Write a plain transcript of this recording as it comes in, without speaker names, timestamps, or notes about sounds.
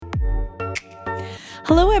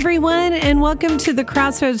Hello, everyone, and welcome to the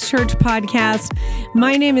Crossroads Church podcast.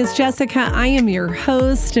 My name is Jessica. I am your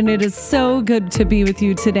host, and it is so good to be with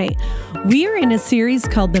you today. We are in a series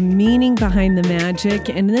called The Meaning Behind the Magic,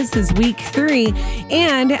 and this is week 3.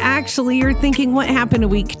 And actually, you're thinking, what happened to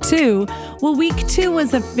week 2? Well, week 2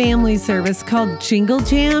 was a family service called Jingle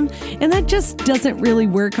Jam, and that just doesn't really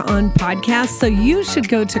work on podcasts. So you should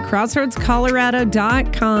go to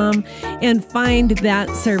crossroadscolorado.com and find that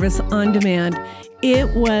service on demand.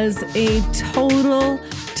 It was a total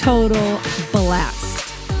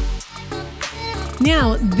blast.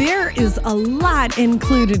 Now, there is a lot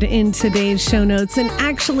included in today's show notes, and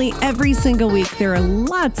actually every single week there are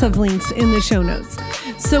lots of links in the show notes.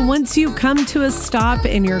 So once you come to a stop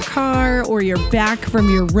in your car or you're back from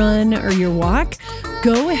your run or your walk,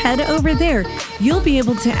 go ahead over there. You'll be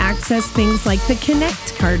able to access things like the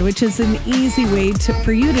Connect card, which is an easy way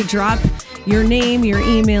for you to drop your name, your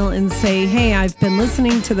email, and say, hey, I've been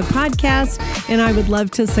listening to the podcast and I would love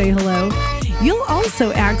to say hello. You'll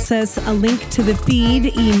also access a link to the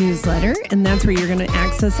Feed e-newsletter, and that's where you're going to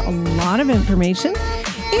access a lot of information.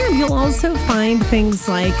 And you'll also find things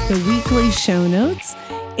like the weekly show notes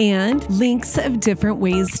and links of different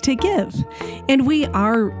ways to give. And we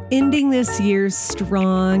are ending this year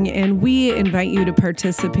strong, and we invite you to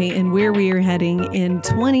participate in where we are heading in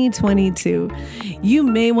 2022. You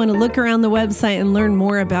may want to look around the website and learn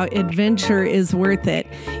more about Adventure is Worth It.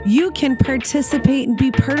 You can participate and be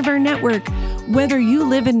part of our network, whether you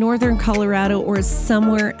live in Northern Colorado or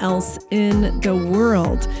somewhere else in the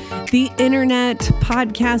world. The internet,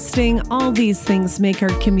 podcasting, all these things make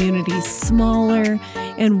our community smaller,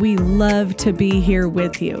 and we love to be here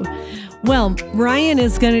with you. Well, Ryan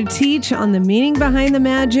is going to teach on the meaning behind the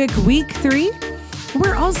magic week 3.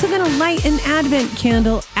 We're also going to light an Advent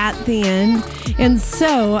candle at the end. And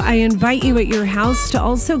so I invite you at your house to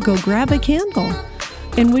also go grab a candle.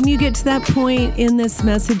 And when you get to that point in this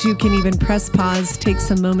message, you can even press pause, take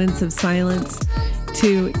some moments of silence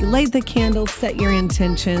to light the candle, set your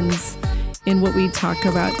intentions in what we talk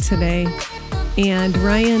about today. And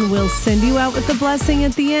Ryan will send you out with the blessing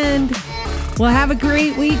at the end. Well, have a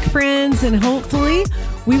great week, friends, and hopefully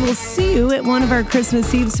we will see you at one of our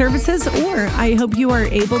Christmas Eve services, or I hope you are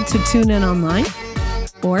able to tune in online.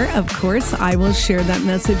 Or, of course, I will share that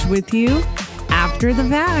message with you after the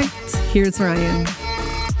fact. Here's Ryan.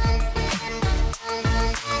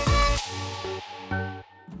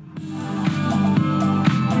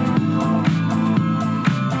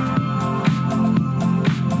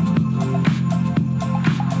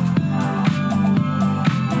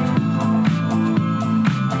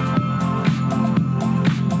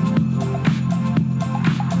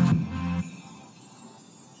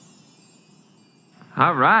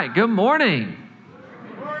 All right, good morning.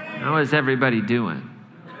 How is everybody doing?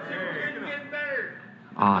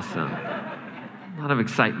 Awesome. A lot of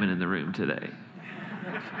excitement in the room today.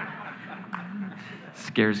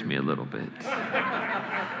 Scares me a little bit.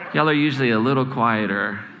 Y'all are usually a little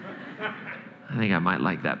quieter. I think I might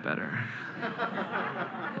like that better.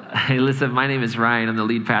 Hey, listen, my name is Ryan. I'm the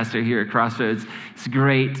lead pastor here at Crossroads. It's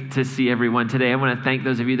great to see everyone today. I want to thank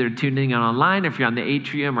those of you that are tuning in online. If you're on the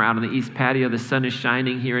atrium or out on the east patio, the sun is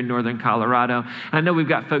shining here in Northern Colorado. I know we've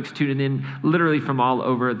got folks tuning in literally from all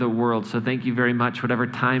over the world, so thank you very much, whatever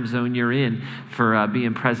time zone you're in, for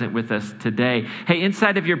being present with us today. Hey,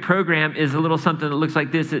 inside of your program is a little something that looks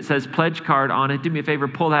like this. It says Pledge Card on it. Do me a favor,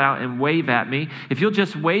 pull that out and wave at me. If you'll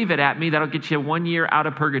just wave it at me, that'll get you 1 year out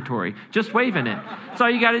of purgatory. Just waving it. That's all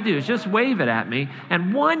you got to do is just wave it at me,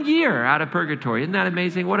 and 1 year out of purgatory. Isn't that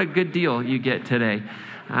amazing? What a good deal you get today.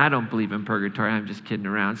 I don't believe in purgatory. I'm just kidding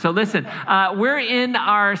around. So listen, we're in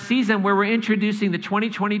our season where we're introducing the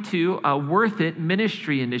 2022 Worth It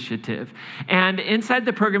Ministry Initiative. And inside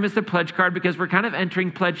the program is the pledge card, because we're kind of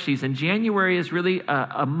entering pledge season. January is really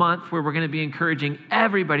a month where we're going to be encouraging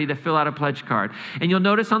everybody to fill out a pledge card. And you'll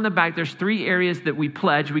notice on the back, there's 3 areas that we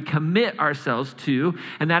pledge, we commit ourselves to,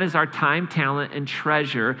 and that is our time, talent, and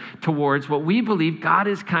treasure towards what we believe God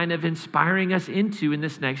is kind of inspiring us into in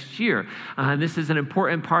this next year. And this is an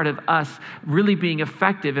important part of us really being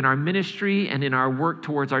effective in our ministry and in our work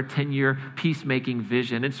towards our 10-year peacemaking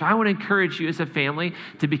vision. And so I want to encourage you as a family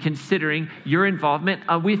to be considering your involvement.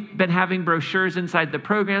 We've been having brochures inside the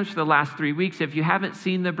programs for the last 3 weeks. If you haven't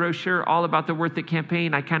seen the brochure all about the Worth It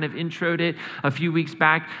campaign, I kind of introed it a few weeks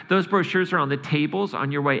back. Those brochures are on the tables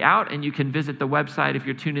on your way out, and you can visit the website if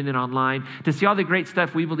you're tuning in online to see all the great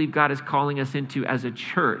stuff we believe God is calling us into as a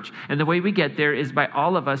church. And the way we get there is by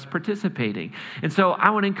all of us participating. And so I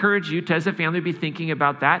want to encourage you to, as a family, be thinking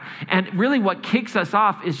about that. And really what kicks us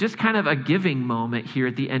off is just kind of a giving moment here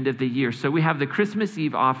at the end of the year. So we have the Christmas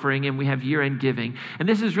Eve offering and we have year-end giving. And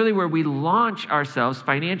this is really where we launch ourselves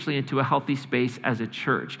financially into a healthy space as a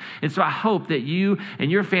church. And so I hope that you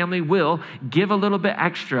and your family will give a little bit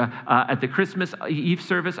extra at the Christmas Eve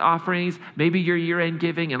service offerings, maybe your year-end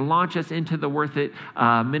giving, and launch us into the Worth It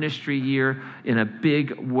ministry year in a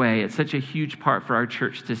big way. It's such a huge part for our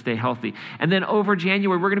church to stay healthy. And then over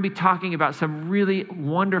January, we're going to be talking about some really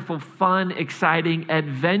wonderful, fun, exciting,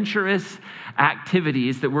 adventurous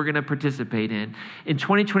activities that we're going to participate in. In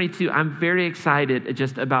 2022, I'm very excited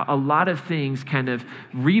just about a lot of things kind of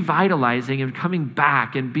revitalizing and coming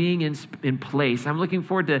back and being in place. I'm looking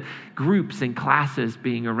forward to groups and classes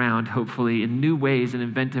being around, hopefully, in new ways and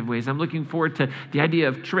inventive ways. I'm looking forward to the idea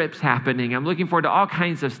of trips happening. I'm looking forward to all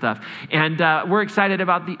kinds of stuff. And we're excited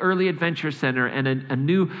about the Early Adventure Center and a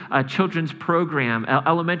new children's program,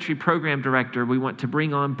 elementary program director we want to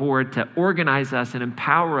bring on board to organize us and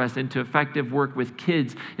empower us into effective work with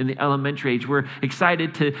kids in the elementary age. We're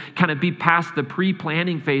excited to kind of be past the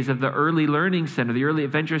pre-planning phase of the Early Learning Center, the Early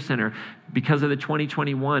Adventure Center. Because of the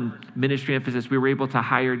 2021 ministry emphasis, we were able to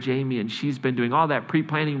hire Jamie, and she's been doing all that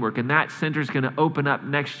pre-planning work, and that center's going to open up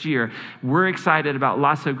next year. We're excited about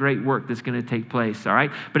lots of great work that's going to take place, all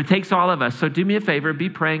right? But it takes all of us. So do me a favor, be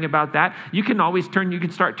praying about that. You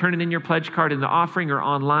can start turning in your pledge card in the offering or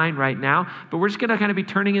online right now, but we're just going to kind of be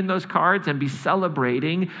turning in those cards and be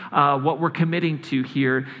celebrating what we're committing to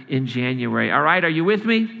here in January. All right, are you with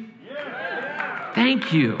me? Yeah.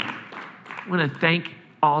 Thank you. I want to thank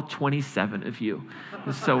all 27 of you.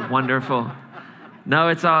 It's so wonderful. No,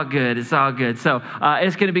 it's all good. It's all good. So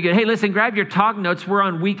it's going to be good. Hey, listen, grab your talk notes. We're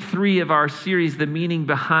on week 3 of our series, The Meaning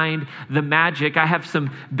Behind the Magic. I have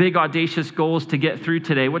some big, audacious goals to get through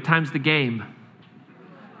today. What time's the game?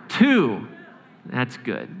 2. That's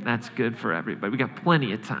good. That's good for everybody. We got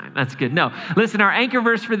plenty of time. That's good. No, listen, our anchor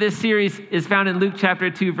verse for this series is found in Luke chapter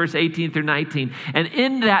 2, verse 18 through 19. And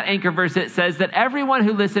in that anchor verse, it says that everyone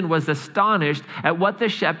who listened was astonished at what the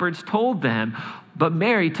shepherds told them. But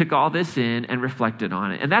Mary took all this in and reflected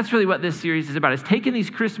on it. And that's really what this series is about. It's taking these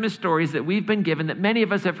Christmas stories that we've been given, that many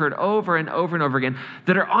of us have heard over and over and over again,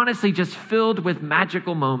 that are honestly just filled with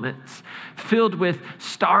magical moments, filled with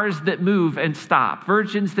stars that move and stop,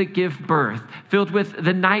 virgins that give birth, filled with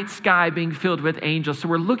the night sky being filled with angels. So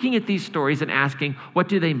we're looking at these stories and asking, what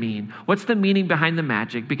do they mean? What's the meaning behind the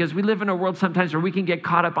magic? Because we live in a world sometimes where we can get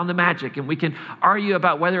caught up on the magic and we can argue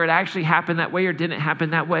about whether it actually happened that way or didn't happen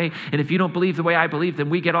that way. And if you don't believe the way I believe, then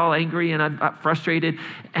we get all angry and frustrated.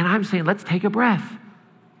 And I'm saying, let's take a breath.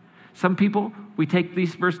 Some people, we take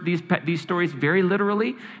these stories very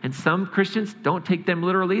literally, and some Christians don't take them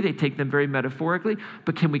literally. They take them very metaphorically.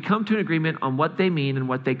 But can we come to an agreement on what they mean and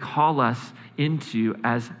what they call us into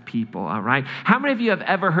as people, all right? How many of you have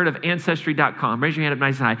ever heard of Ancestry.com? Raise your hand up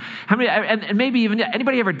nice and high. How many, and maybe even,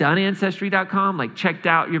 anybody ever done Ancestry.com? Like checked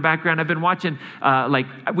out your background? I've been watching,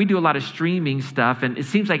 we do a lot of streaming stuff, and it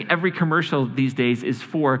seems like every commercial these days is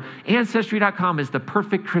for Ancestry.com is the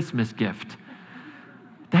perfect Christmas gift.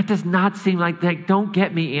 That does not seem like that. Don't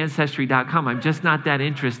get me Ancestry.com. I'm just not that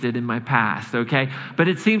interested in my past, okay? But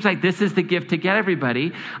it seems like this is the gift to get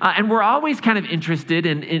everybody. And we're always kind of interested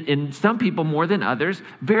in some people more than others,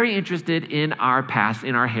 very interested in our past,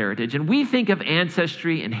 in our heritage. And we think of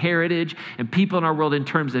ancestry and heritage and people in our world in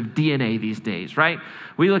terms of DNA these days, right?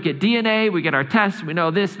 We look at DNA, we get our tests, we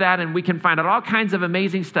know this, that, and we can find out all kinds of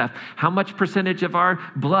amazing stuff. How much percentage of our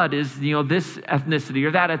blood is, this ethnicity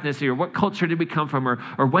or that ethnicity, or what culture did we come from, or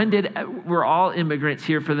we're all immigrants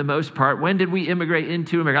here for the most part. When did we immigrate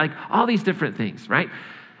into America? Like all these different things, right?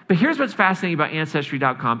 But here's what's fascinating about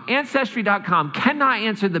Ancestry.com. Ancestry.com cannot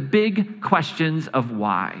answer the big questions of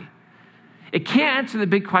why. It can't answer the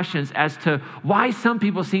big questions as to why some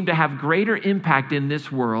people seem to have greater impact in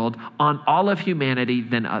this world on all of humanity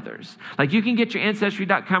than others. Like you can get your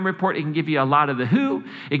Ancestry.com report. It can give you a lot of the who.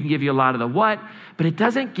 It can give you a lot of the what. But it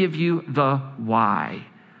doesn't give you the why.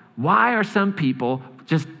 Why are some people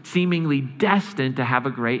just seemingly destined to have a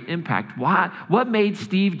great impact? Why? What made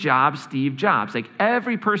Steve Jobs Steve Jobs? Like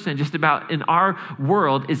every person just about in our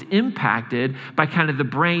world is impacted by kind of the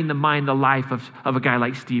brain, the mind, the life of a guy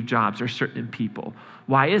like Steve Jobs or certain people.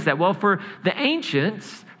 Why is that? Well, for the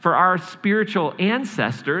ancients, for our spiritual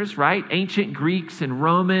ancestors, right? Ancient Greeks and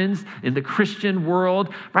Romans in the Christian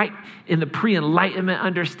world, right? In the pre-Enlightenment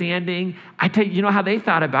understanding, I tell you, you know how they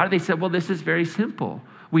thought about it? They said, well, this is very simple.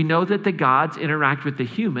 We know that the gods interact with the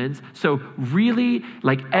humans, so really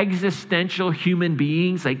like existential human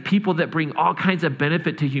beings, like people that bring all kinds of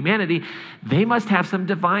benefit to humanity, they must have some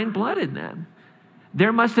divine blood in them.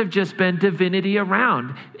 there must have just been divinity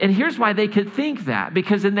around. And here's why they could think that.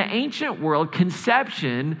 Because in the ancient world,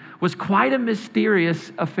 conception was quite a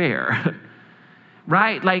mysterious affair,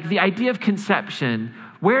 right? Like the idea of conception,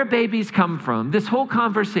 where babies come from, this whole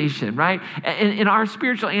conversation, right? In our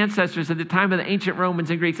spiritual ancestors at the time of the ancient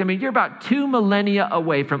Romans and Greeks, I mean, you're about 2 millennia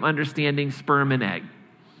away from understanding sperm and egg.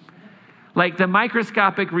 Like the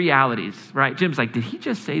microscopic realities, right? Jim's like, did he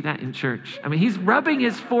just say that in church? I mean, he's rubbing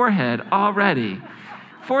his forehead already.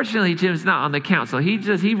 Fortunately, Jim's not on the council.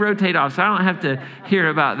 He rotate off, so I don't have to hear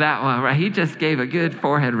about that one, right? He just gave a good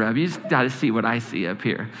forehead rub. You just got to see what I see up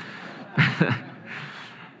here.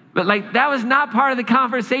 But like that was not part of the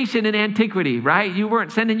conversation in antiquity, right? You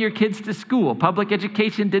weren't sending your kids to school. Public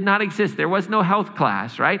education did not exist. There was no health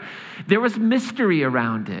class, right? There was mystery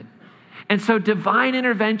around it. And so divine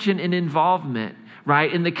intervention and involvement,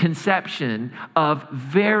 right, in the conception of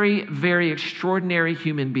very, very extraordinary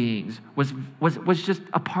human beings was just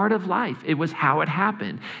a part of life. It was how it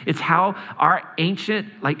happened. It's how our ancient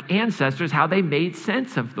ancestors, how they made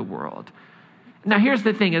sense of the world. Now, here's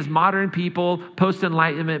the thing, as modern people,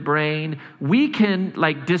 post-Enlightenment brain, we can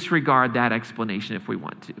disregard that explanation if we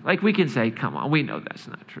want to. We can say, come on, we know that's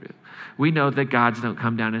not true. We know that gods don't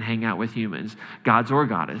come down and hang out with humans, gods or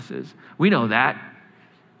goddesses. We know that.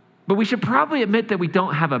 But we should probably admit that we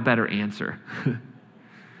don't have a better answer.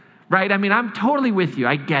 Right? I mean, I'm totally with you.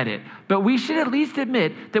 I get it. But we should at least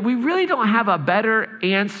admit that we really don't have a better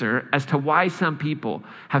answer as to why some people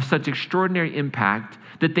have such extraordinary impact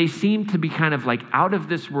that they seem to be kind of out of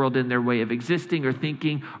this world in their way of existing or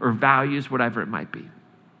thinking or values, whatever it might be.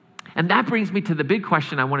 And that brings me to the big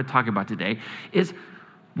question I want to talk about today is,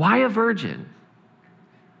 why a virgin?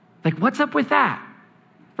 What's up with that?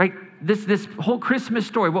 Right? This whole Christmas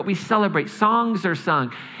story, what we celebrate, songs are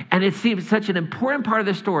sung, and it seems such an important part of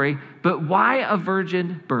the story, but why a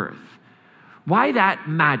virgin birth? Why that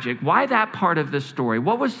magic? Why that part of the story?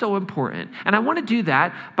 What was so important? And I want to do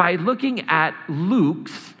that by looking at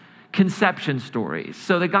Luke's conception stories.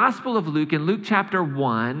 So the Gospel of Luke, in Luke chapter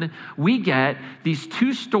 1, we get these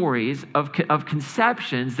 2 stories of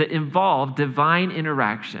conceptions that involve divine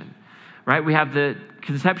interaction, right? We have the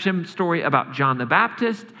conception story about John the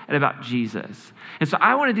Baptist and about Jesus. And so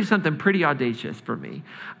I want to do something pretty audacious for me.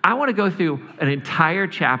 I want to go through an entire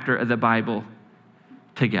chapter of the Bible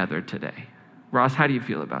together today. Ross, how do you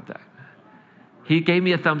feel about that? He gave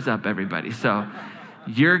me a thumbs up, everybody. So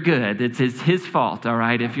you're good. It's his fault, all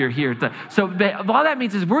right, if you're here. So all that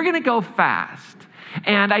means is we're going to go fast.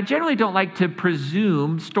 And I generally don't like to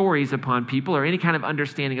presume stories upon people or any kind of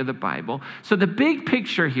understanding of the Bible. So the big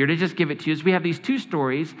picture here, to just give it to you, is we have these 2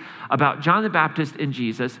 stories about John the Baptist and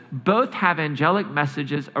Jesus. Both have angelic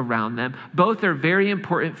messages around them. Both are very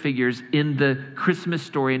important figures in the Christmas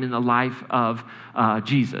story and in the life of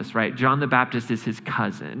Jesus, right? John the Baptist is his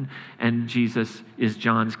cousin, and Jesus is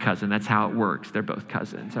John's cousin. That's how it works. They're both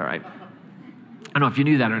cousins, all right? I don't know if you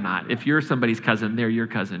knew that or not. If you're somebody's cousin, they're your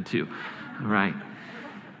cousin too, all right?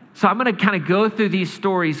 So I'm going to kind of go through these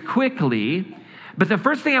stories quickly, but the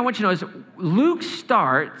first thing I want you to know is Luke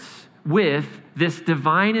starts with this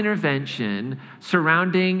divine intervention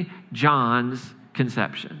surrounding John's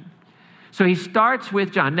conception. So he starts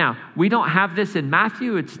with John. Now, we don't have this in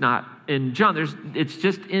Matthew. It's not in John. It's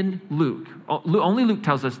just in Luke. Only Luke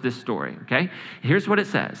tells us this story, okay? Here's what it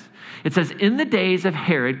says. It says, in the days of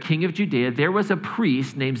Herod, king of Judea, there was a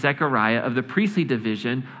priest named Zechariah of the priestly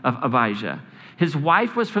division of Abijah. His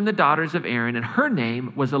wife was from the daughters of Aaron, and her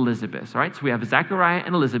name was Elizabeth. All right, so we have Zechariah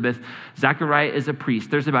and Elizabeth. Zechariah is a priest.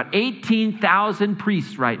 There's about 18,000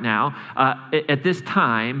 priests right now at this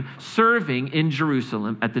time serving in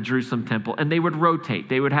Jerusalem at the Jerusalem temple, and they would rotate.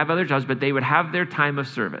 They would have other jobs, but they would have their time of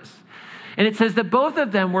service. And it says that both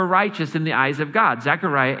of them were righteous in the eyes of God,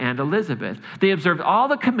 Zechariah and Elizabeth. They observed all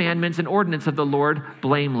the commandments and ordinance of the Lord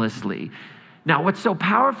blamelessly. Now, what's so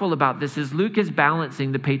powerful about this is Luke is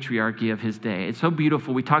balancing the patriarchy of his day. It's so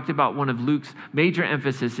beautiful. We talked about one of Luke's major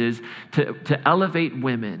emphasis is to elevate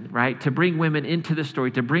women, right? To bring women into the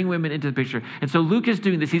story, to bring women into the picture. And so Luke is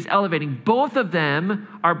doing this. He's elevating. Both of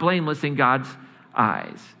them are blameless in God's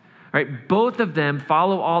eyes, right? Both of them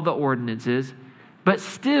follow all the ordinances, but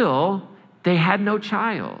still they had no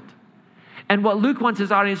child. And what Luke wants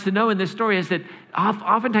his audience to know in this story is that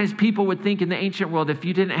oftentimes people would think in the ancient world, if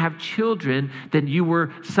you didn't have children, then you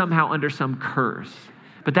were somehow under some curse.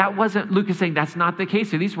 But that wasn't, Luke is saying that's not the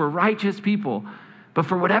case here. These were righteous people, But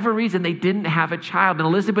for whatever reason, they didn't have a child. And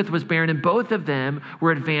Elizabeth was barren, and both of them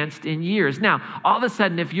were advanced in years. Now, all of a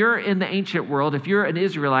sudden, if you're in the ancient world, if you're an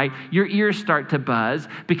Israelite, your ears start to buzz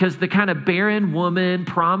because the kind of barren woman,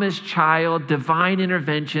 promised child, divine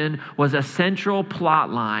intervention was a central plot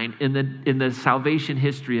line in the salvation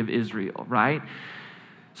history of Israel, right?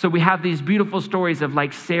 So we have these beautiful stories of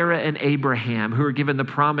like Sarah and Abraham, who were given the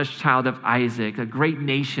promised child of Isaac. A great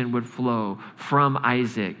nation would flow from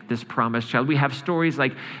Isaac, this promised child. We have stories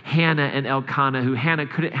like Hannah and Elkanah, who Hannah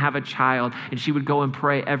couldn't have a child, and she would go and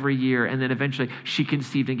pray every year. And then eventually she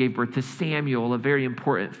conceived and gave birth to Samuel, a very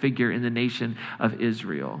important figure in the nation of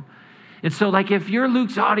Israel. And so like if you're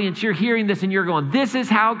Luke's audience, you're hearing this and you're going, this is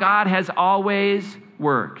how God has always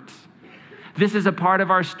worked. This is a part of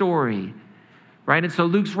our story. Right? And so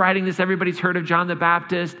Luke's writing this. Everybody's heard of John the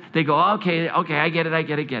Baptist. They go, okay, I get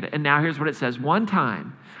it. And now here's what it says. One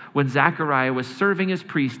time when Zechariah was serving as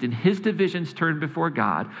priest and his divisions turned before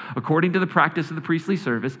God, according to the practice of the priestly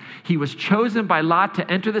service, he was chosen by lot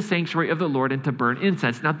to enter the sanctuary of the Lord and to burn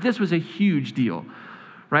incense. Now, this was a huge deal,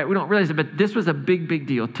 right? We don't realize it, but this was a big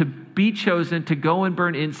deal. To be chosen to go and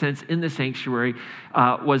burn incense in the sanctuary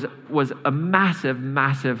was a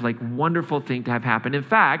massive, like wonderful thing to have happen. In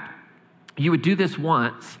fact, you would do this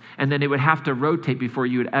once, and then it would have to rotate before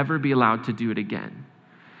you would ever be allowed to do it again.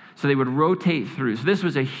 So they would rotate through. So this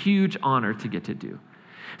was a huge honor to get to do.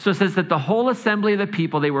 So it says that the whole assembly of the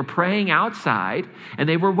people, they were praying outside, and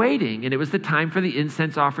they were waiting, and it was the time for the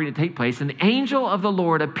incense offering to take place. And the angel of the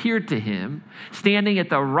Lord appeared to him, standing at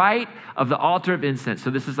the right of the altar of incense. So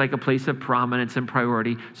this is like a place of prominence and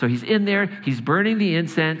priority. So he's in there, he's burning the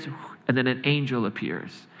incense, and then an angel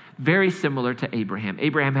appears. Very similar to Abraham.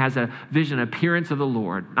 Abraham has a vision, appearance of the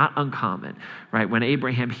Lord, not uncommon, right? When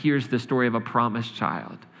Abraham hears the story of a promised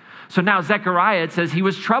child. So now Zechariah, it says he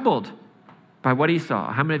was troubled by what he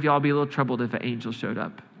saw. How many of y'all be a little troubled if an angel showed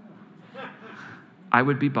up? I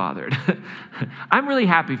would be bothered. I'm really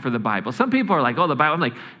happy for the Bible. Some people are like, oh, the Bible. I'm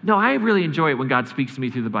like, no, I really enjoy it when God speaks to me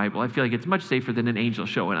through the Bible. I feel like it's much safer than an angel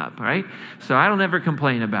showing up, right? So I don't ever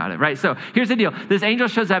complain about it, right? So here's the deal. This angel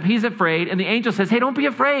shows up. He's afraid. And the angel says, hey, don't be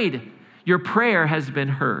afraid. Your prayer has been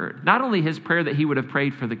heard. Not only his prayer that he would have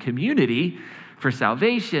prayed for the community, for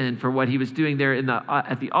salvation, for what he was doing there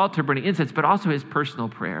at the altar burning incense, but also his personal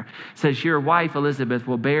prayer. It says, your wife Elizabeth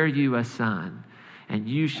will bear you a son, and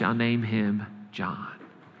you shall name him John.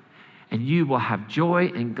 And you will have joy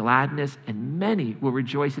and gladness, and many will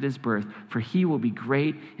rejoice at his birth, for he will be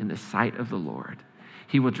great in the sight of the Lord.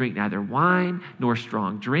 He will drink neither wine nor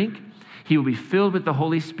strong drink. He will be filled with the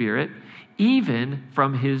Holy Spirit, even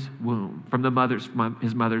from his womb, from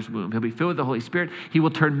his mother's womb. He'll be filled with the Holy Spirit. He will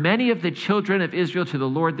turn many of the children of Israel to the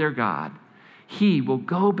Lord their God. He will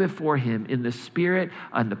go before him in the spirit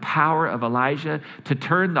and the power of Elijah to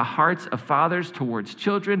turn the hearts of fathers towards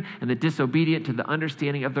children and the disobedient to the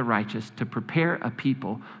understanding of the righteous, to prepare a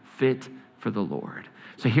people fit for the Lord.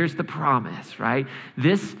 So here's the promise, right?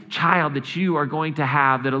 This child that you are going to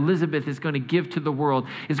have, that Elizabeth is going to give to the world,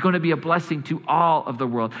 is going to be a blessing to all of the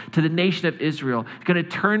world, to the nation of Israel. It's going to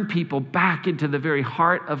turn people back into the very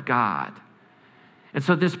heart of God. And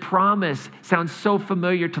so this promise sounds so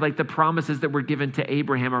familiar to like the promises that were given to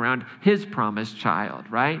Abraham around his promised child,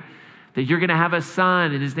 right? That you're going to have a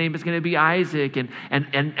son and his name is going to be Isaac and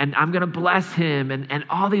I'm going to bless him and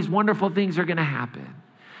all these wonderful things are going to happen.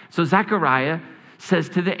 So Zechariah says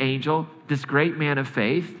to the angel, this great man of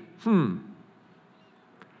faith,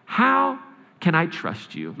 how can I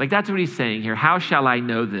trust you? Like that's what he's saying here. How shall I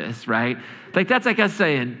know this, right? Like that's like us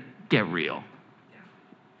saying, get real.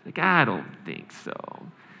 Like, I don't think so.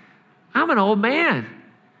 I'm an old man.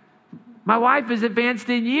 My wife is advanced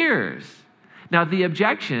in years. Now, the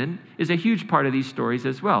objection is a huge part of these stories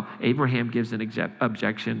as well. Abraham gives an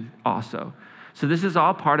objection also. So this is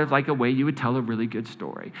all part of like a way you would tell a really good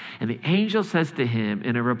story. And the angel says to him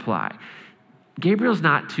in a reply, Gabriel's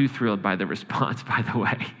not too thrilled by the response, by the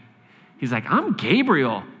way. He's like, I'm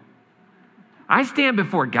Gabriel. I stand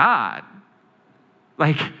before God.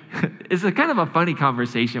 Like, it's a kind of a funny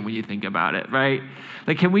conversation when you think about it, right?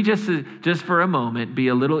 Like, can we just for a moment be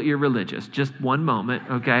a little irreligious? Just one moment,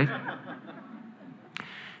 okay?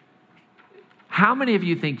 How many of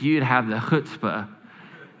you think you'd have the chutzpah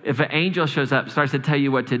if an angel shows up, starts to tell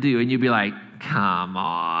you what to do, and you'd be like, come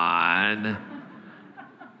on.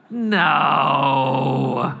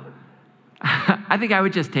 No. I think I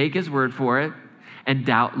would just take his word for it and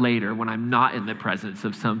doubt later when I'm not in the presence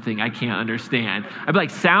of something I can't understand. I'd be like,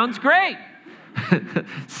 sounds great.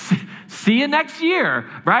 See you next year,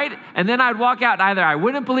 right? And then I'd walk out and either I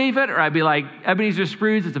wouldn't believe it or I'd be like, Ebenezer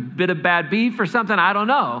Scrooge, it's a bit of bad beef or something. I don't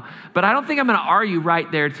know. But I don't think I'm going to argue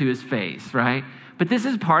right there to his face, right? But this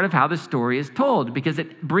is part of how the story is told because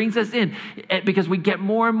it brings us in, because we get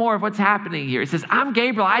more and more of what's happening here. It says, I'm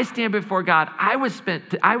Gabriel. I stand before God. I was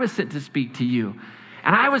sent to speak to you.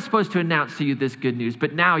 And I was supposed to announce to you this good news,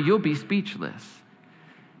 but now you'll be speechless.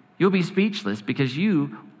 You'll be speechless because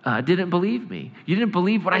you didn't believe me. You didn't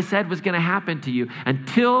believe what I said was going to happen to you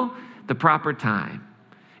until the proper time.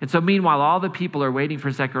 And so meanwhile, all the people are waiting for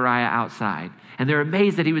Zechariah outside. And they're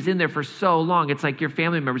amazed that he was in there for so long. It's like your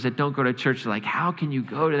family members that don't go to church. They're like, how can you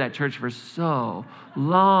go to that church for so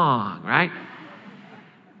long, right?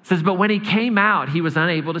 It says, but when he came out, he was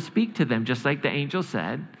unable to speak to them, just like the angel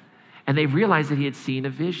said. And they realized that he had seen a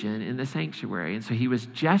vision in the sanctuary. And so he was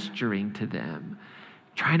gesturing to them,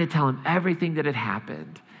 trying to tell them everything that had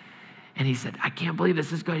happened. And he said, I can't believe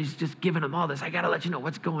this is good. He's just giving them all this. I got to let you know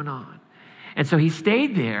what's going on. And so he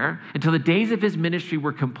stayed there until the days of his ministry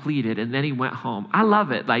were completed, and then he went home. I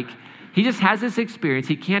love it. Like, he just has this experience.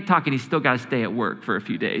 He can't talk, and he's still got to stay at work for a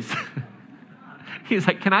few days. He's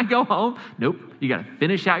like, can I go home? Nope, you got to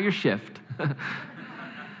finish out your shift.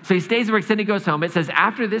 So he stays at work, then he goes home. It says,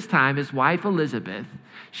 after this time, his wife Elizabeth,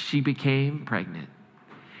 she became pregnant.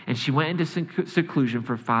 And she went into seclusion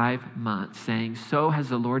for 5 months, saying, so has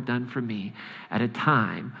the Lord done for me at a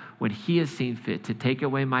time when he has seen fit to take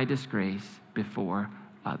away my disgrace before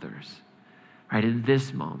others. Right, in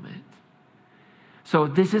this moment. So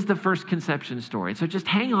this is the first conception story. So just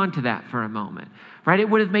hang on to that for a moment, right? It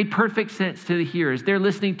would have made perfect sense to the hearers. They're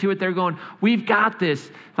listening to it. They're going, we've got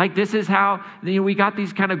this. Like, this is how, we got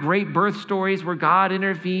these kind of great birth stories where God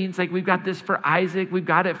intervenes. Like, we've got this for Isaac. We've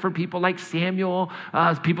got it for people like Samuel,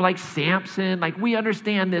 people like Samson. Like, we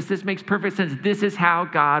understand this. This makes perfect sense. This is how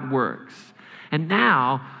God works. And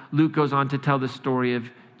now Luke goes on to tell the story of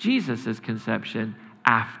Jesus' conception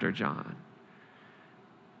after John.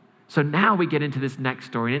 So now we get into this next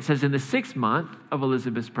story. And it says, in the 6th month of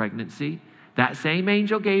Elizabeth's pregnancy, that same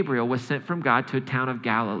angel Gabriel was sent from God to a town of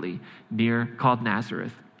Galilee called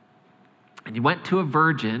Nazareth. And he went to a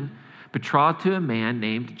virgin betrothed to a man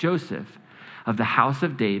named Joseph of the house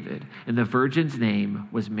of David. And the virgin's name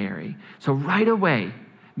was Mary. So right away,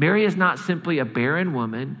 Mary is not simply a barren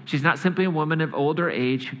woman. She's not simply a woman of older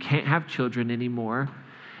age who can't have children anymore.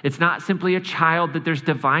 It's not simply a child that there's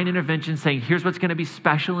divine intervention saying, here's what's going to be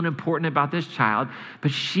special and important about this child, but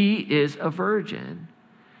she is a virgin.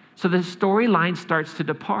 So the storyline starts to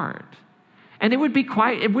depart. And it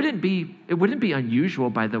wouldn't be unusual,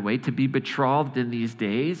 by the way, to be betrothed in these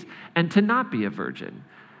days and to not be a virgin,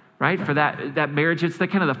 right? For that marriage, it's the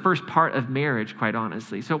kind of the first part of marriage, quite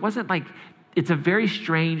honestly. So it wasn't like, it's a very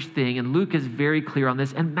strange thing, and Luke is very clear on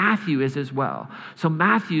this, and Matthew is as well. So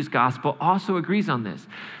Matthew's gospel also agrees on this.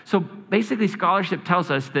 So basically, scholarship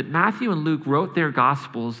tells us that Matthew and Luke wrote their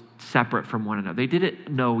gospels separate from one another. They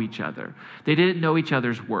didn't know each other. They didn't know each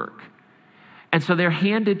other's work. And so they're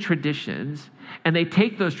handed traditions, and they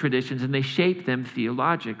take those traditions and they shape them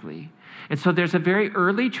theologically. And so there's a very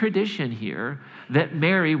early tradition here that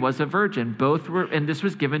Mary was a virgin. And this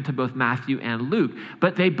was given to both Matthew and Luke.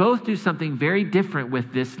 But they both do something very different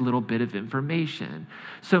with this little bit of information.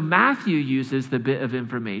 So Matthew uses the bit of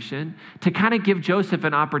information to kind of give Joseph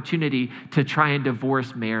an opportunity to try and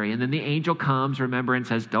divorce Mary. And then the angel comes, remember, and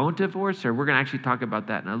says, don't divorce her. We're going to actually talk about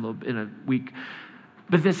that in a week.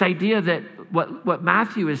 But this idea that what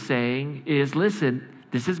Matthew is saying is, listen,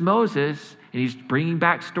 this is Moses, and he's bringing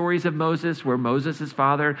back stories of Moses where Moses'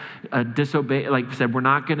 father disobeyed, like said, we're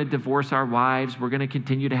not going to divorce our wives. We're going to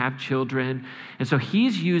continue to have children. And so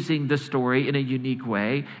he's using the story in a unique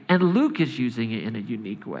way, and Luke is using it in a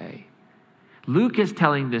unique way. Luke is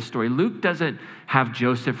telling this story. Luke doesn't have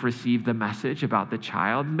Joseph receive the message about the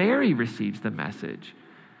child. Mary receives the message.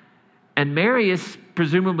 And Mary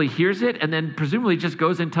presumably hears it and then presumably just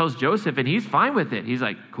goes and tells Joseph, and he's fine with it. He's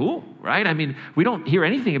like, cool, right? I mean, we don't hear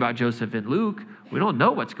anything about Joseph in Luke. We don't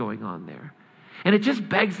know what's going on there. And it just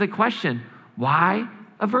begs the question, why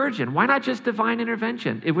a virgin? Why not just divine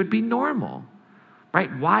intervention? It would be normal,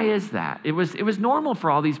 right? Why is that? It was normal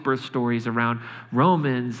for all these birth stories around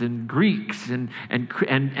Romans and Greeks and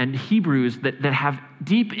Hebrews that have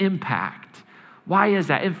deep impact. Why is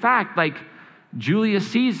that? In fact, like, Julius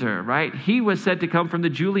Caesar, right? He was said to come from the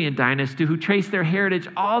Julian dynasty, who traced their heritage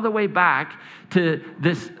all the way back to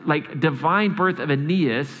this like divine birth of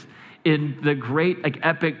Aeneas in the great like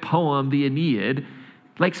epic poem, the Aeneid.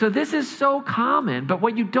 Like, so this is so common, but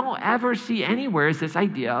what you don't ever see anywhere is this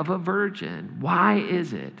idea of a virgin. Why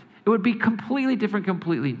is it? It would be completely different,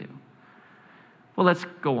 completely new. Well, let's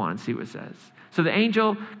go on and see what it says. So the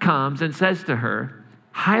angel comes and says to her,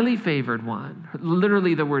 highly favored one,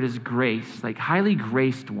 literally the word is grace, like highly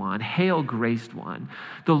graced one, hail graced one.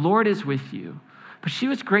 The Lord is with you. But she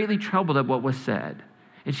was greatly troubled at what was said,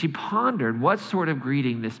 and she pondered what sort of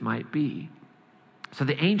greeting this might be. So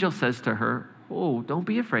the angel says to her, "Oh, don't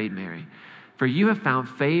be afraid, Mary, for you have found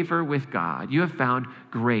favor with God. You have found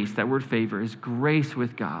grace." That word favor is grace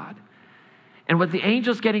with God. And what the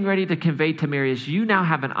angel's getting ready to convey to Mary is you now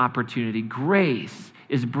have an opportunity. Grace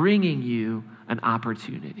is bringing you an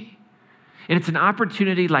opportunity. And it's an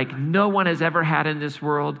opportunity like no one has ever had in this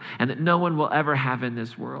world and that no one will ever have in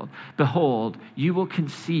this world. Behold, you will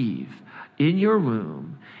conceive in your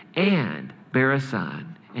womb and bear a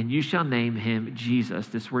son, and you shall name him Jesus.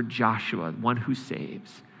 This word Joshua, one who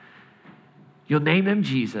saves. You'll name him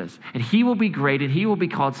Jesus, and he will be great, and he will be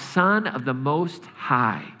called Son of the Most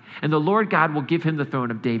High. And the Lord God will give him the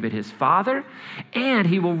throne of David, his father, and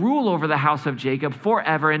he will rule over the house of Jacob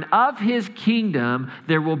forever, and of his kingdom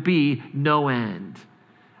there will be no end.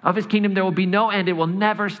 Of his kingdom there will be no end. It will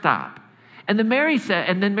never stop. And then Mary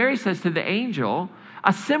says to the angel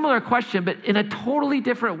a similar question, but in a totally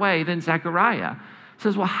different way than Zechariah.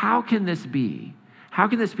 Says, well, how can this be? How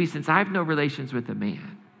can this be since I have no relations with a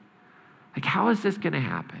man? Like, how is this going to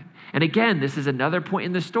happen? And again, this is another point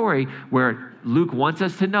in the story where Luke wants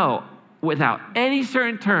us to know, without any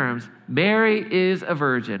certain terms, Mary is a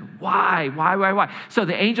virgin. Why? So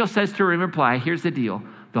the angel says to her in reply, here's the deal.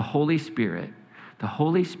 The Holy Spirit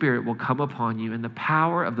will come upon you, and the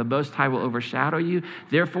power of the Most High will overshadow you.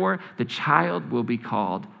 Therefore, the child will be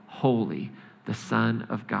called Holy, the Son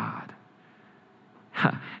of God.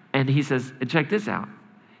 And he says, and check this out.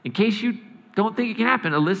 In case you don't think it can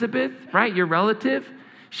happen, Elizabeth, right, your relative,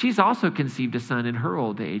 she's also conceived a son in her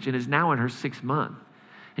old age and is now in her 6th month.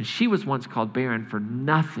 And she was once called barren, for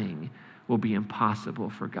nothing will be impossible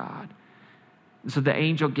for God. So the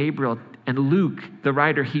angel Gabriel and Luke, the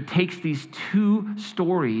writer, he takes these two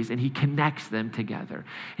stories and he connects them together.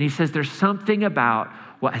 And he says there's something about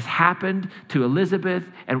what has happened to Elizabeth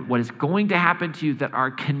and what is going to happen to you that are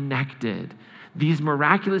connected. These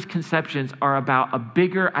miraculous conceptions are about a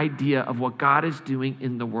bigger idea of what God is doing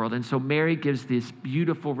in the world. And so Mary gives this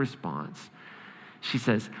beautiful response. She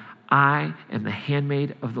says, I am the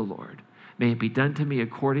handmaid of the Lord. May it be done to me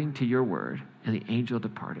according to your word. And the angel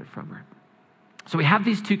departed from her. So we have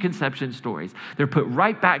these two conception stories. They're put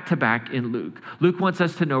right back to back in Luke. Luke wants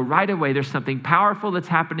us to know right away there's something powerful that's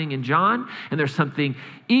happening in John, and there's something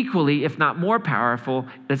equally, if not more powerful,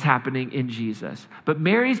 that's happening in Jesus. But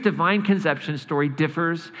Mary's divine conception story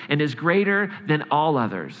differs and is greater than all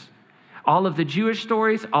others. All of the Jewish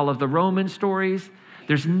stories, all of the Roman stories,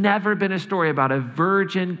 there's never been a story about a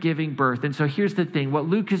virgin giving birth. And so here's the thing. What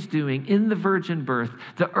Luke is doing in the virgin birth,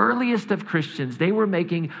 the earliest of Christians, they were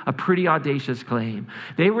making a pretty audacious claim.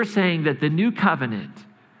 They were saying that the new covenant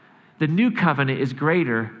is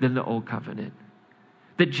greater than the old covenant.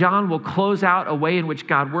 That John will close out a way in which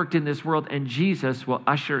God worked in this world, and Jesus will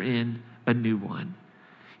usher in a new one.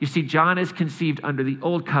 You see, John is conceived under the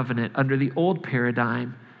old covenant, under the old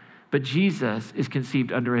paradigm. But Jesus is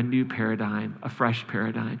conceived under a new paradigm, a fresh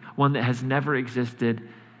paradigm, one that has never existed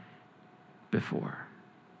before.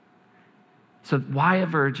 So why a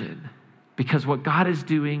virgin? Because what God is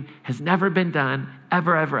doing has never been done,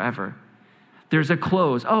 ever. There's a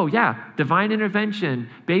close. Oh yeah, divine intervention,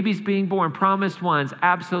 babies being born, promised ones,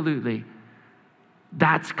 absolutely.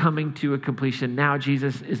 That's coming to a completion. Now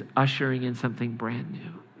Jesus is ushering in something brand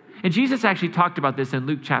new. And Jesus actually talked about this in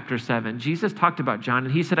Luke chapter 7. Jesus talked about John,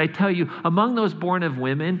 and he said, I tell you, among those born of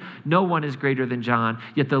women, no one is greater than John,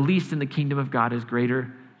 yet the least in the kingdom of God is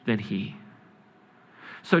greater than he.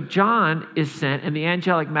 So John is sent, and the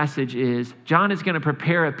angelic message is, John is going to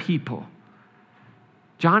prepare a people.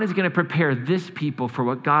 John is going to prepare this people for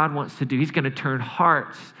what God wants to do. He's going to turn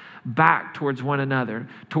hearts back towards one another,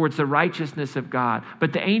 towards the righteousness of God.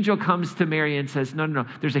 But the angel comes to Mary and says, no,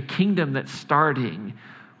 there's a kingdom that's starting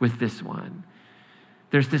with this one.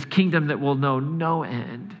 There's this kingdom that will know no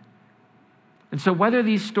end. And so whether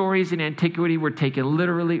these stories in antiquity were taken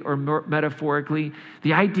literally or metaphorically,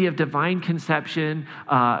 the idea of divine conception,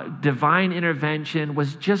 divine intervention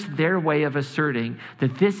was just their way of asserting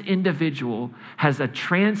that this individual has a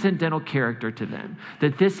transcendental character to them,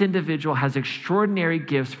 that this individual has extraordinary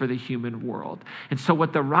gifts for the human world. And so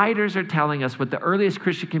what the writers are telling us, what the earliest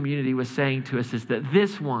Christian community was saying to us is that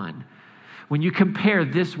this one, when you compare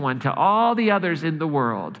this one to all the others in the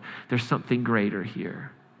world, there's something greater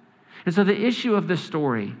here. And so the issue of the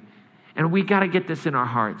story, and we got to get this in our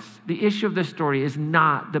hearts, the issue of the story is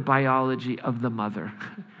not the biology of the mother.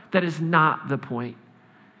 That is not the point.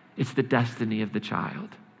 It's the destiny of the child.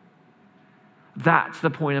 That's the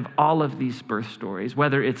point of all of these birth stories,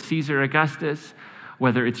 whether it's Caesar Augustus,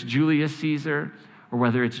 whether it's Julius Caesar, or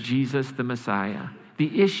whether it's Jesus the Messiah.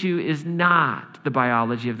 The issue is not the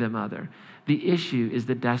biology of the mother. The issue is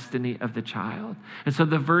the destiny of the child. And so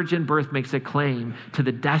the virgin birth makes a claim to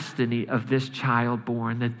the destiny of this child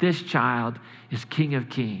born, that this child is King of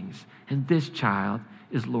Kings and this child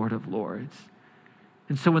is Lord of Lords.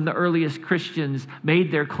 And so when the earliest Christians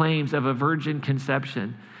made their claims of a virgin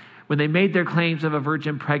conception, when they made their claims of a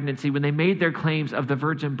virgin pregnancy, when they made their claims of the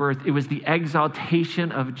virgin birth, it was the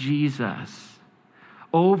exaltation of Jesus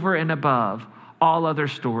over and above all other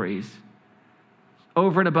stories,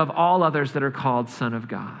 over and above all others that are called Son of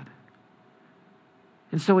God.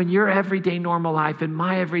 And so in your everyday normal life, in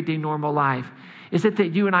my everyday normal life, is it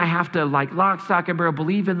that you and I have to, like lock, stock, and barrel,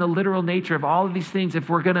 believe in the literal nature of all of these things if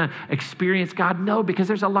we're going to experience God? No, because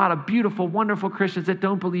there's a lot of beautiful, wonderful Christians that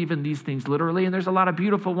don't believe in these things literally, and there's a lot of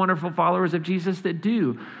beautiful, wonderful followers of Jesus that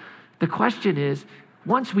do. The question is,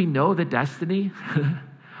 once we know the destiny,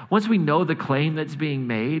 once we know the claim that's being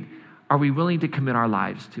made, are we willing to commit our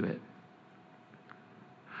lives to it?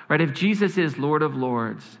 Right? If Jesus is Lord of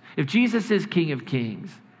Lords, if Jesus is King of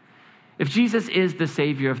Kings, if Jesus is the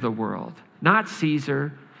Savior of the world, not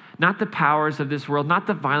Caesar, not the powers of this world, not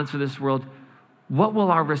the violence of this world, what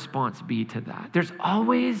will our response be to that? There's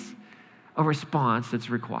always a response that's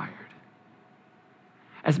required.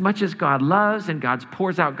 As much as God loves and God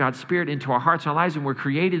pours out God's Spirit into our hearts and our lives and we're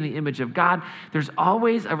created in the image of God, there's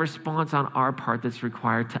always a response on our part that's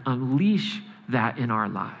required to unleash that in our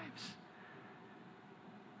lives.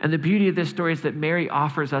 And the beauty of this story is that Mary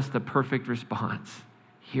offers us the perfect response.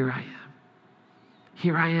 Here I am.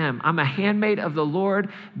 Here I am. I'm a handmaid of the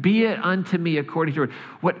Lord. Be it unto me according to your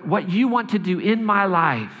word. What you want to do in my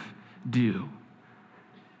life, do.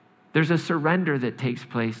 There's a surrender that takes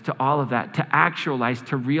place to all of that, to actualize,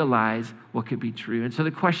 to realize what could be true. And so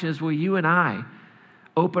the question is, will you and I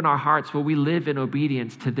open our hearts? Will we live in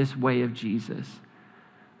obedience to this way of Jesus?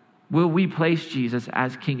 Will we place Jesus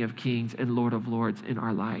as King of Kings and Lord of Lords in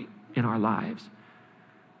our lives?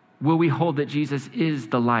 Will we hold that Jesus is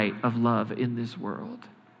the light of love in this world?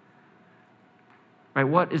 Right?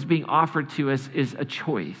 What is being offered to us is a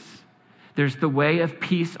choice. There's the way of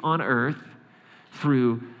peace on earth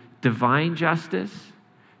through divine justice,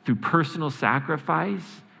 through personal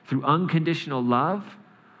sacrifice, through unconditional love,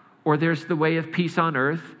 or there's the way of peace on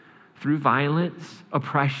earth through violence,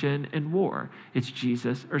 oppression, and war. It's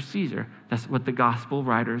Jesus or Caesar. That's what the gospel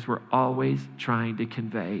writers were always trying to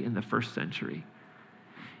convey in the first century.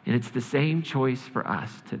 And it's the same choice for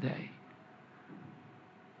us today.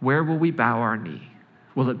 Where will we bow our knee?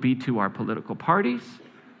 Will it be to our political parties?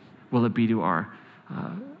 Will it be to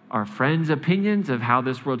our friends' opinions of how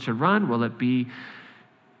this world should run? Will it be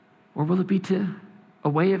to a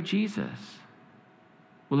way of Jesus?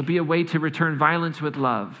 Will it be a way to return violence with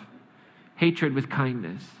love, hatred with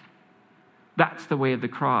kindness? That's the way of the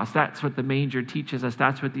cross. That's what the manger teaches us.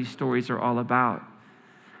 That's what these stories are all about.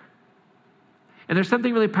 And there's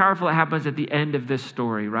something really powerful that happens at the end of this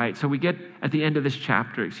story, right? So we get at the end of this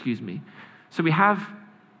chapter, So we have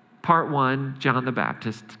part 1, John the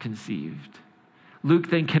Baptist conceived. Luke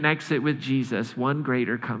then connects it with Jesus, one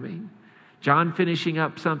greater coming. John finishing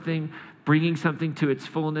up something, bringing something to its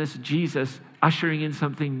fullness. Jesus ushering in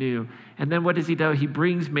something new. And then what does he do? He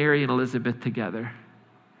brings Mary and Elizabeth together.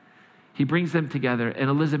 He brings them together, and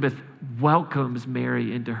Elizabeth welcomes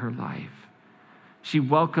Mary into her life. She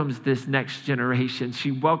welcomes this next generation.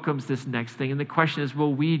 She welcomes this next thing. And the question is,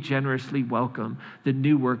 will we generously welcome the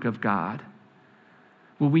new work of God?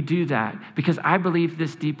 Will we do that? Because I believe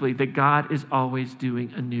this deeply, that God is always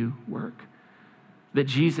doing a new work, that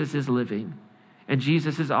Jesus is living, and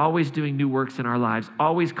Jesus is always doing new works in our lives,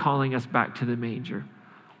 always calling us back to the manger,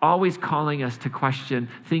 always calling us to question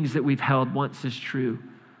things that we've held once as true.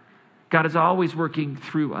 God is always working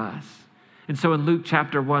through us. And so in Luke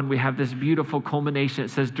chapter 1, we have this beautiful culmination. It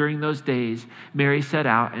says, during those days, Mary set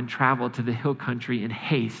out and traveled to the hill country in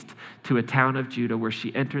haste to a town of Judah, where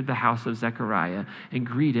she entered the house of Zechariah and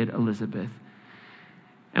greeted Elizabeth.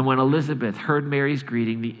 And when Elizabeth heard Mary's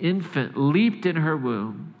greeting, the infant leaped in her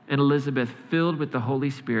womb, and Elizabeth, filled with the Holy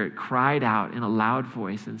Spirit, cried out in a loud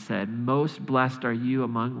voice and said, "Most blessed are you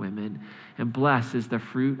among women, and blessed is the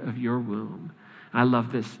fruit of your womb." I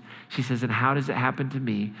love this. She says, "And how does it happen to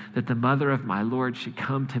me that the mother of my Lord should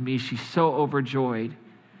come to me?" She's so overjoyed.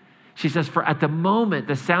 She says, "For at the moment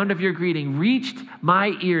the sound of your greeting reached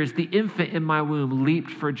my ears, the infant in my womb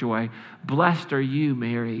leaped for joy. Blessed are you,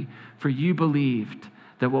 Mary, for you believed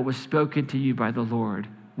that what was spoken to you by the Lord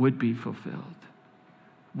would be fulfilled."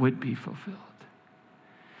 Would be fulfilled.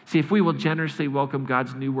 See, if we will generously welcome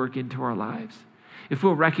God's new work into our lives, if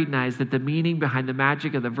we'll recognize that the meaning behind the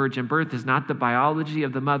magic of the virgin birth is not the biology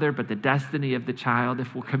of the mother, but the destiny of the child,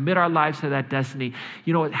 if we'll commit our lives to that destiny,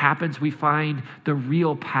 you know what happens? We find the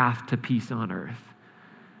real path to peace on earth,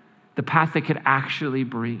 the path that could actually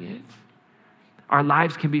bring it. Our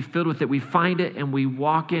lives can be filled with it. We find it and we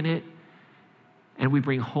walk in it, and we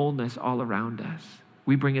bring wholeness all around us.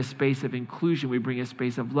 We bring a space of inclusion. We bring a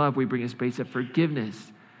space of love. We bring a space of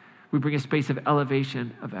forgiveness. We bring a space of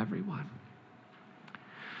elevation of everyone.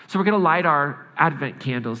 So we're going to light our Advent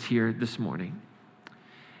candles here this morning.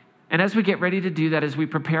 And as we get ready to do that, as we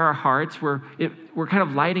prepare our hearts, we're kind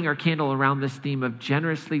of lighting our candle around this theme of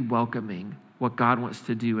generously welcoming what God wants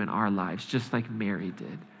to do in our lives, just like Mary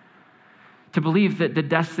did. To believe that the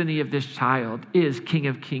destiny of this child is King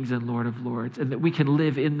of Kings and Lord of Lords, and that we can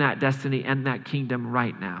live in that destiny and that kingdom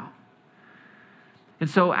right now. And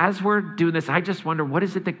so as we're doing this, I just wonder, what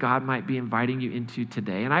is it that God might be inviting you into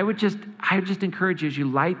today? And I would just encourage you, as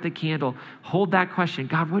you light the candle, hold that question.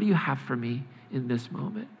 God, what do you have for me in this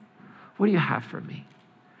moment? What do you have for me?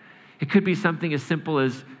 It could be something as simple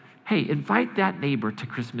as, hey, invite that neighbor to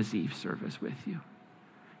Christmas Eve service with you.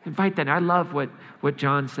 Invite them. I love what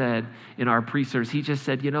John said in our pre-service. He just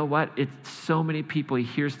said, you know what? It's so many people. He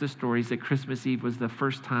hears the stories that Christmas Eve was the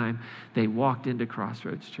first time they walked into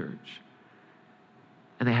Crossroads Church.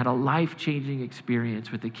 And they had a life-changing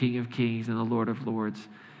experience with the King of Kings and the Lord of Lords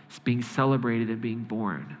being celebrated and being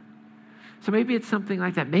born. So maybe it's something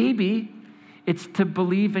like that. Maybe it's to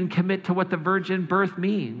believe and commit to what the virgin birth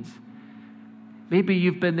means. Maybe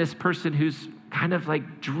you've been this person who's kind of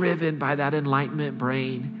like driven by that Enlightenment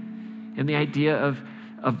brain, and the idea of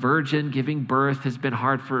a virgin giving birth has been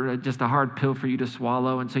just a hard pill for you to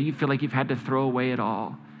swallow, and so you feel like you've had to throw away it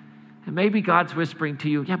all. And maybe God's whispering to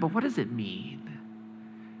you, yeah, but what does it mean?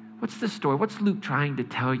 What's the story? What's Luke trying to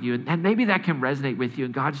tell you? And maybe that can resonate with you,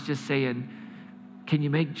 and God's just saying, can you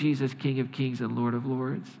make Jesus King of Kings and Lord of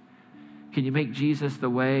Lords? Can you make Jesus the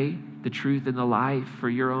way, the truth, and the life for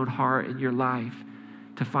your own heart and your life,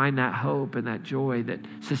 to find that hope and that joy that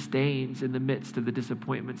sustains in the midst of the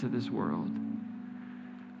disappointments of this world?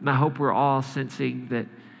 And I hope we're all sensing that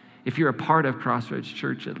if you're a part of Crossroads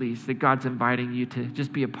Church, at least, that God's inviting you to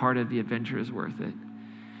just be a part of the adventure is worth it.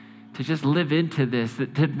 To just live into this,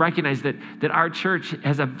 to recognize that our church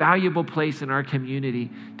has a valuable place in our community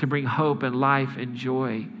to bring hope and life and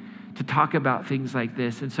joy, to talk about things like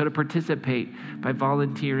this. And so to participate by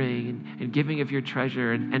volunteering and giving of your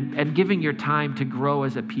treasure and giving your time to grow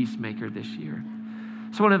as a peacemaker this year.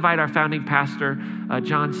 So I want to invite our founding pastor,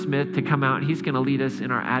 John Smith, to come out, and he's going to lead us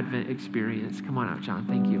in our Advent experience. Come on out, John.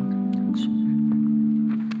 Thank you.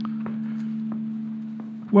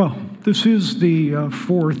 Well, this is the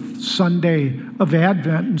fourth Sunday of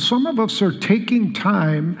Advent, and some of us are taking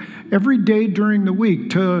time every day during the week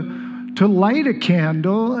to light a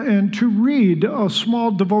candle and to read a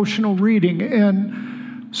small devotional reading.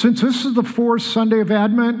 And since this is the fourth Sunday of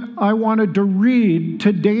Advent, I wanted to read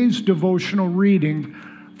today's devotional reading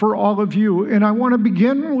for all of you. And I want to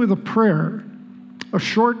begin with a prayer, a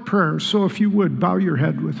short prayer. So if you would, bow your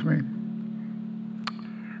head with me.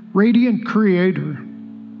 Radiant Creator,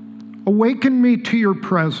 awaken me to your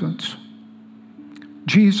presence.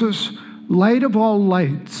 Jesus, light of all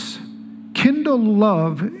lights, kindle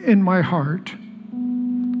love in my heart.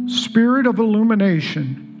 Spirit of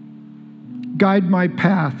illumination, guide my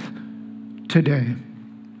path today.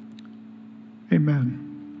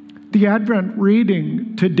 Amen. The Advent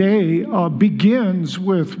reading today begins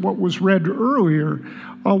with what was read earlier,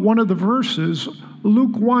 one of the verses,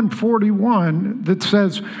 Luke 1:41, that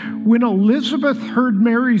says, when Elizabeth heard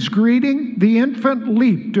Mary's greeting, the infant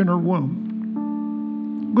leaped in her womb.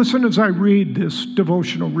 Listen as I read this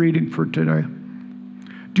devotional reading for today.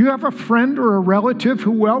 Do you have a friend or a relative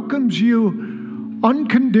who welcomes you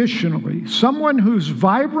unconditionally? Someone whose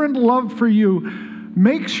vibrant love for you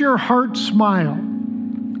makes your heart smile?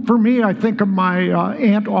 For me, I think of my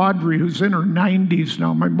Aunt Audrey, who's in her 90s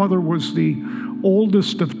now. My mother was the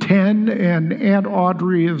oldest of 10, and Aunt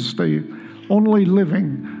Audrey is the only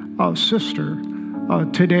living sister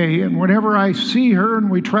today. And whenever I see her, and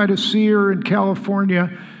we try to see her in California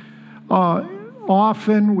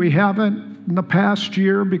often, we haven't in the past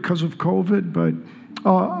year because of COVID, but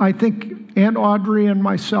I think Aunt Audrey and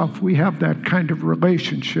myself, we have that kind of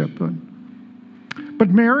relationship. But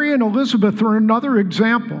Mary and Elizabeth are another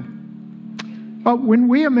example. When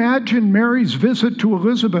we imagine Mary's visit to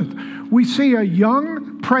Elizabeth, we see a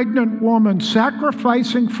young pregnant woman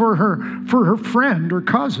sacrificing for her friend or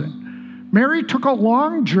cousin, Mary took a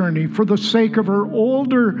long journey for the sake of her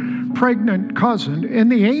older pregnant cousin, and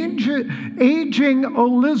the aging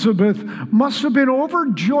Elizabeth must have been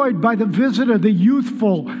overjoyed by the visit of the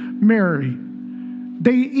youthful Mary.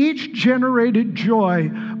 They each generated joy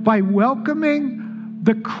by welcoming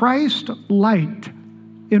the Christ light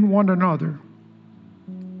in one another.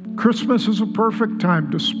 Christmas is a perfect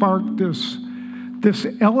time to spark this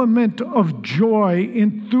element of joy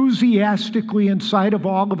enthusiastically inside of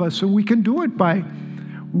all of us. And we can do it by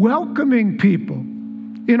welcoming people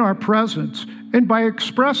in our presence and by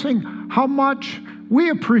expressing how much we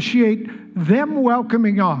appreciate them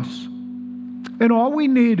welcoming us. And all we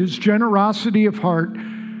need is generosity of heart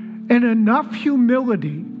and enough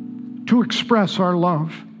humility to express our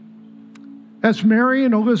love. As Mary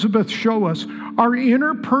and Elizabeth show us, our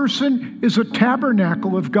inner person is a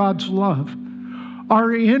tabernacle of God's love.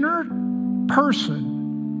 Our inner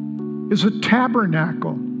person is a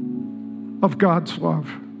tabernacle of God's love.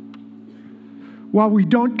 While we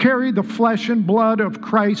don't carry the flesh and blood of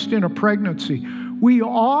Christ in a pregnancy, we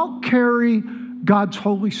all carry God's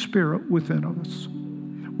Holy Spirit within us.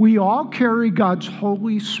 We all carry God's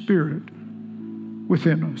Holy Spirit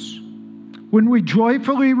within us. When we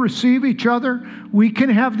joyfully receive each other, we can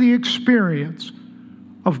have the experience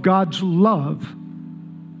of God's love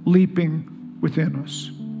leaping within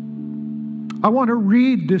us. I want to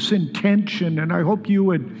read this intention, and I hope you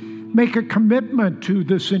would make a commitment to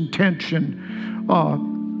this intention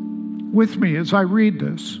with me as I read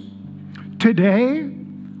this. Today,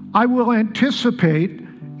 I will anticipate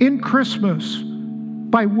in Christmas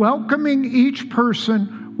by welcoming each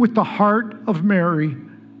person with the heart of Mary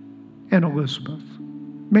and Elizabeth.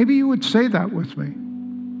 Maybe you would say that with me.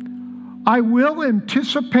 I will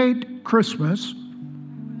anticipate Christmas.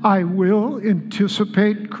 I will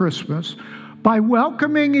anticipate Christmas by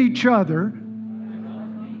welcoming each other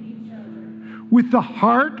with the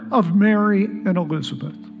heart of Mary and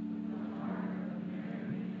Elizabeth.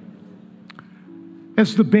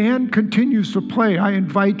 As the band continues to play, I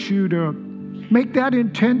invite you to make that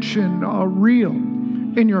intention real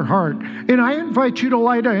in your heart. And I invite you to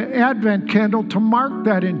light an Advent candle to mark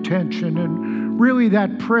that intention and really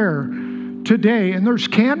that prayer today. And there's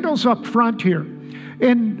candles up front here.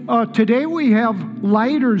 And today we have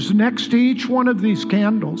lighters next to each one of these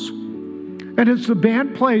candles. And as the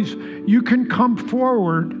band plays, you can come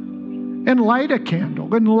forward and light a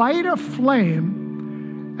candle and light a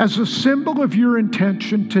flame as a symbol of your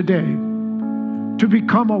intention today to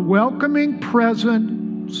become a welcoming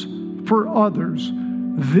presence for others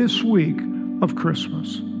this week of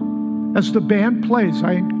Christmas. As the band plays,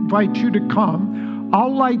 I invite you to come.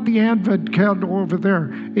 I'll light the Advent candle over there,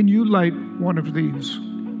 and you light one of these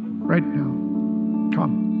right now.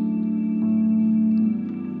 Come.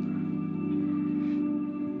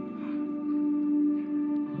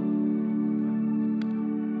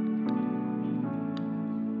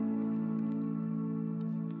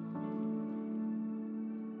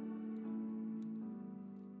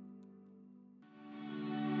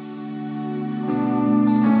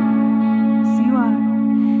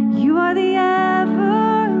 You are the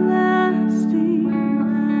everlasting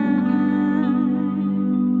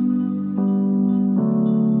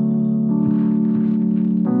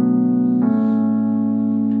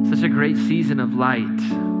light. Such a great season of light.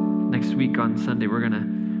 Next week on Sunday, we're going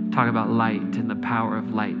to talk about light and the power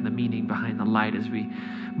of light and the meaning behind the light as we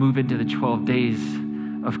move into the 12 days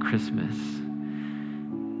of Christmas.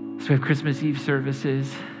 So we have Christmas Eve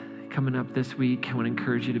services coming up this week. I want to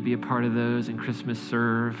encourage you to be a part of those, and Christmas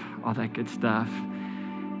Serve, all that good stuff.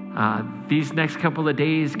 These next couple of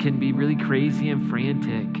days can be really crazy and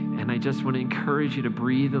frantic, and I just want to encourage you to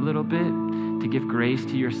breathe a little bit, to give grace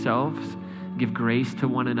to yourselves, give grace to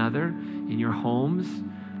one another in your homes,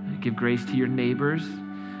 give grace to your neighbors.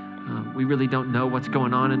 We really don't know what's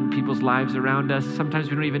going on in people's lives around us. Sometimes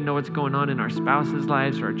we don't even know what's going on in our spouses'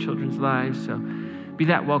 lives or our children's lives, so be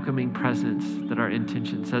that welcoming presence that our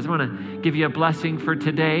intention says. I want to give you a blessing for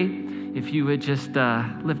today. If you would just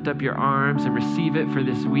lift up your arms and receive it for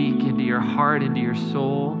this week into your heart, into your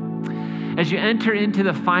soul. As you enter into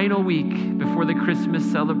the final week before the Christmas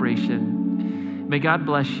celebration, may God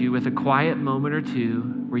bless you with a quiet moment or two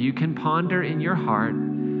where you can ponder in your heart,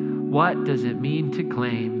 what does it mean to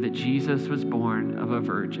claim that Jesus was born of a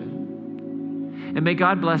virgin? And may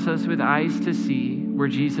God bless us with eyes to see where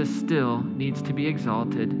Jesus still needs to be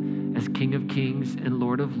exalted as King of Kings and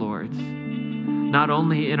Lord of Lords, not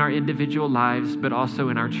only in our individual lives, but also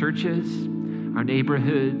in our churches, our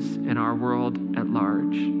neighborhoods, and our world at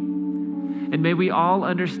large. And may we all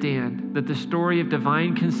understand that the story of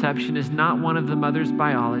divine conception is not one of the mother's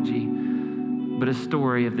biology, but a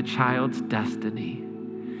story of the child's destiny,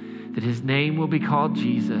 that his name will be called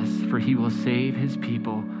Jesus, for he will save his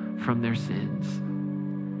people from their sins.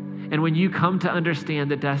 And when you come to understand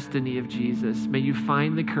the destiny of Jesus, may you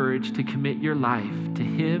find the courage to commit your life to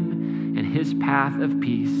him and his path of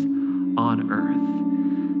peace on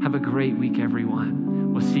earth. Have a great week,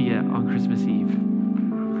 everyone. We'll see you on Christmas Eve.